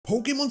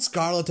Pokémon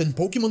Scarlet and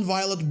Pokémon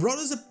Violet brought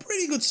us a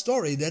pretty good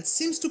story that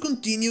seems to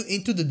continue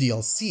into the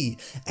DLC,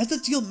 as the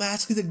Teal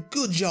Mask did a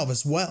good job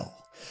as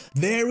well.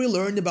 There we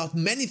learned about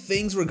many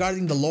things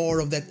regarding the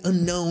lore of that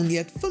unknown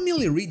yet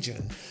familiar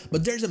region,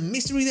 but there's a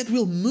mystery that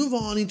will move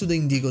on into the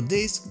Indigo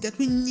Disc that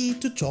we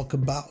need to talk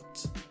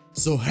about.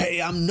 So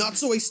hey, I'm not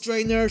so ace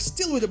trainer,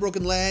 still with a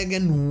broken leg,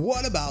 and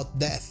what about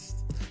death?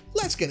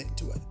 Let's get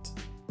into it.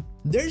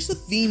 There's a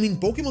theme in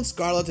Pokémon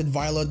Scarlet and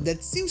Violet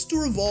that seems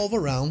to revolve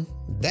around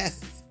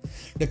death.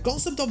 The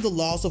concept of the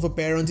loss of a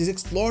parent is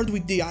explored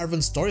with the Arven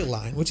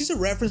storyline, which is a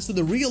reference to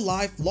the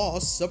real-life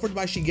loss suffered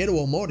by Shigeru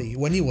Omori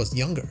when he was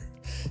younger.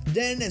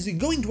 Then, as we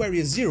go into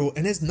Area 0,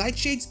 and as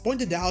Nightshades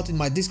pointed out in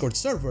my Discord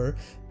server,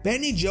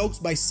 Penny jokes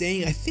by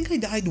saying, "I think I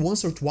died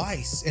once or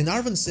twice," and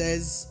Arven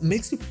says,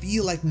 "Makes you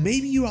feel like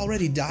maybe you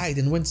already died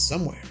and went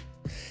somewhere."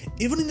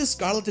 Even in the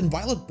Scarlet and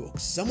Violet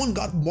books, someone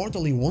got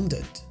mortally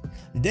wounded.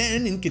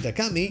 Then, in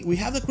Kitakami, we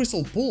have the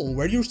Crystal Pool,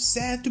 where you're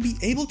sad to be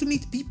able to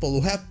meet people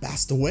who have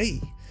passed away.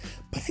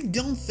 But I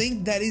don't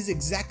think that is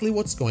exactly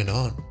what's going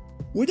on.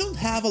 We don't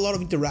have a lot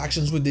of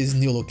interactions with this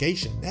new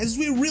location, as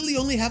we really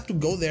only have to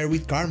go there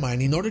with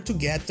Carmine in order to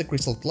get the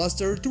Crystal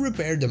Cluster to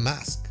repair the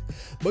mask.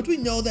 But we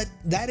know that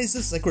that is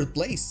a sacred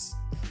place.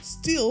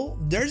 Still,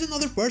 there's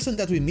another person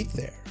that we meet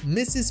there,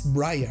 Mrs.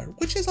 Briar,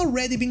 which has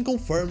already been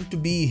confirmed to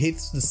be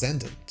Heath's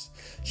descendant.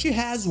 She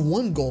has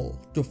one goal,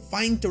 to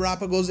find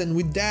terapagos, and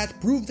with that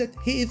prove that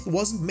Heath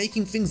wasn't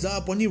making things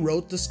up when he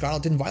wrote the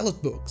Scarlet and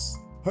Violet books.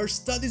 Her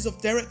studies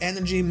of Terra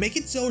energy make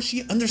it so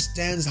she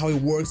understands how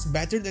it works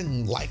better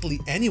than likely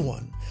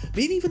anyone,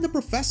 maybe even the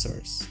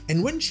professors.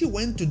 And when she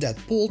went to that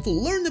pool to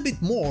learn a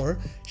bit more,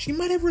 she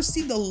might have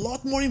received a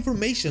lot more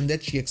information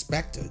than she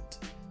expected.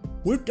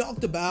 We've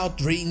talked about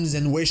dreams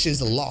and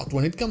wishes a lot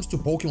when it comes to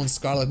Pokémon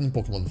Scarlet and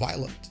Pokémon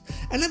Violet,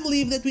 and I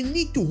believe that we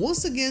need to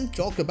once again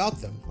talk about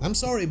them. I'm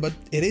sorry, but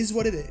it is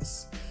what it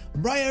is.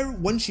 Briar,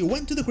 when she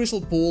went to the Crystal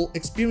Pool,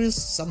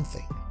 experienced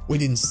something. We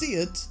didn't see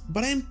it,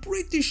 but I'm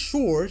pretty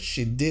sure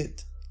she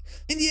did.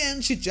 In the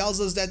end, she tells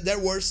us that there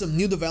were some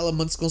new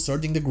developments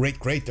concerning the Great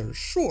Crater,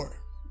 sure,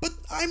 but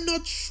I'm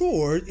not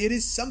sure it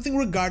is something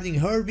regarding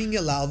her being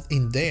allowed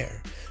in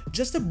there,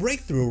 just a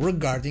breakthrough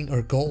regarding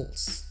her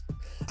goals.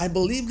 I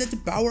believe that the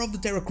power of the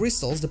Terra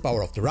Crystals, the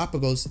power of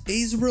Terapagos,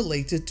 is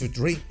related to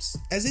dreams,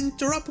 as in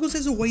Terapagos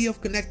has a way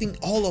of connecting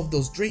all of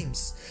those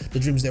dreams, the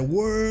dreams that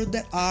were,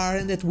 that are,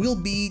 and that will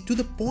be, to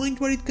the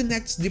point where it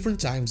connects different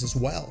times as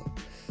well.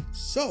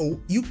 So,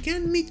 you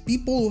can meet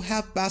people who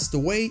have passed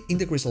away in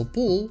the Crystal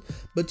Pool,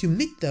 but you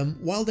meet them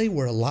while they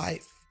were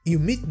alive. You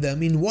meet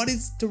them in what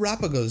is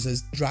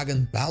Terapagos'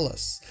 Dragon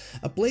Palace,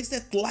 a place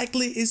that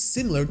likely is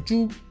similar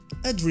to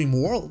a dream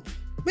world.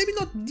 Maybe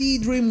not the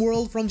dream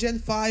world from Gen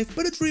 5,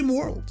 but a dream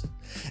world.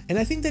 And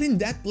I think that in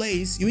that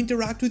place, you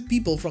interact with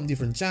people from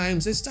different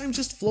times, as time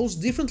just flows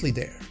differently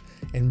there.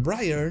 And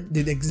Briar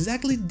did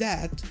exactly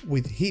that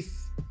with Heath.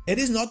 It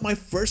is not my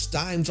first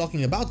time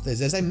talking about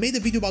this, as I made a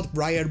video about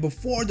Briar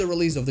before the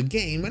release of the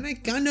game and I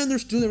kinda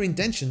understood their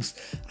intentions.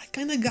 I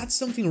kinda got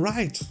something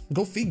right,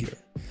 go figure.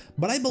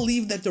 But I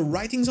believe that the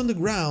writings on the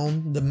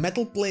ground, the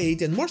metal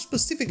plate, and more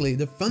specifically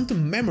the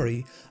phantom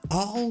memory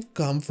all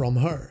come from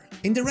her.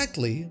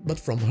 Indirectly, but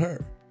from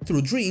her.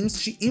 Through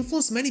dreams, she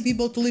influenced many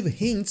people to leave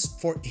hints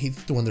for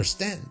Heath to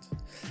understand.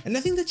 And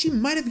I think that she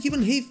might have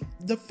given Heath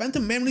the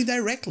phantom memory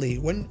directly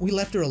when we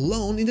left her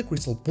alone in the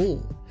Crystal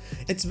Pool.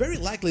 It's very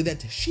likely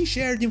that she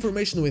shared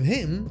information with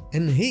him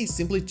and he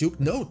simply took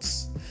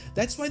notes.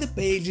 That's why the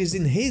page is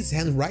in his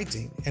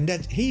handwriting, and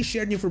that he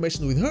shared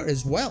information with her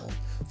as well,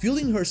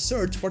 fueling her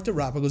search for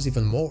Terapagos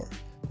even more.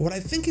 What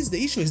I think is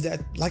the issue is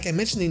that, like I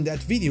mentioned in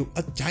that video,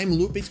 a time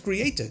loop is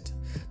created.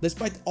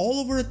 Despite all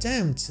of her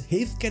attempts,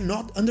 Heath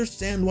cannot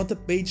understand what the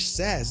page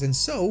says and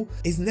so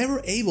is never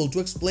able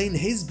to explain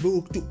his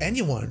book to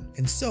anyone,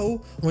 and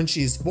so, when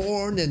she is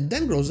born and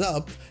then grows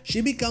up, she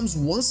becomes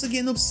once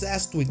again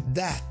obsessed with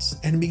that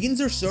and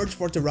begins her search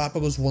for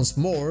Terapagos once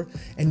more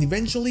and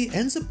eventually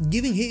ends up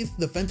giving Heath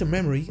the phantom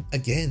memory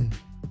again.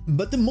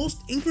 But the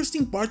most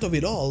interesting part of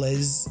it all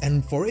is,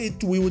 and for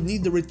it we would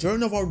need the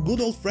return of our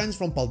good old friends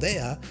from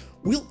Paldea,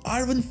 will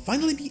Arven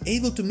finally be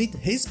able to meet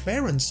his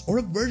parents or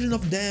a version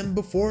of them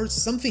before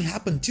something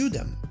happened to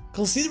them?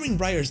 Considering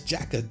Briar's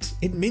jacket,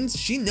 it means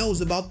she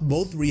knows about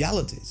both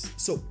realities.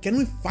 So can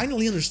we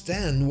finally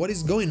understand what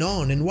is going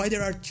on and why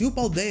there are two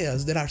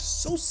Paldeas that are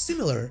so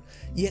similar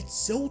yet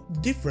so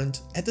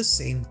different at the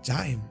same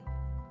time?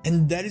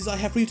 And that is all I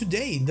have for you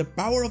today. The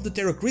power of the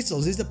Terra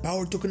Crystals is the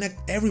power to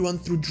connect everyone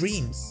through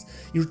dreams.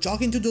 You're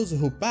talking to those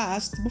who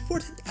passed before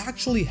that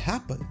actually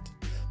happened.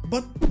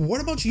 But what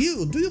about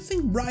you? Do you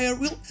think Briar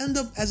will end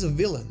up as a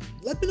villain?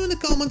 Let me know in the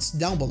comments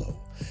down below.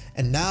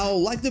 And now,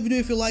 like the video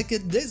if you like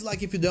it,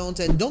 dislike if you don't,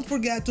 and don't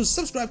forget to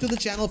subscribe to the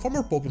channel for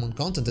more Pokemon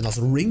content and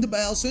also ring the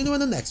bell so you know when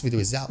the next video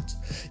is out.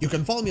 You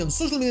can follow me on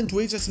social media and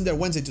Twitch. I stream there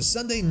Wednesday to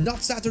Sunday,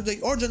 not Saturday,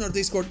 or join our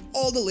Discord.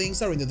 All the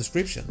links are in the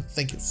description.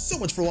 Thank you so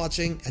much for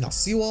watching, and I'll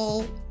see you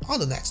all on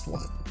the next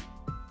one.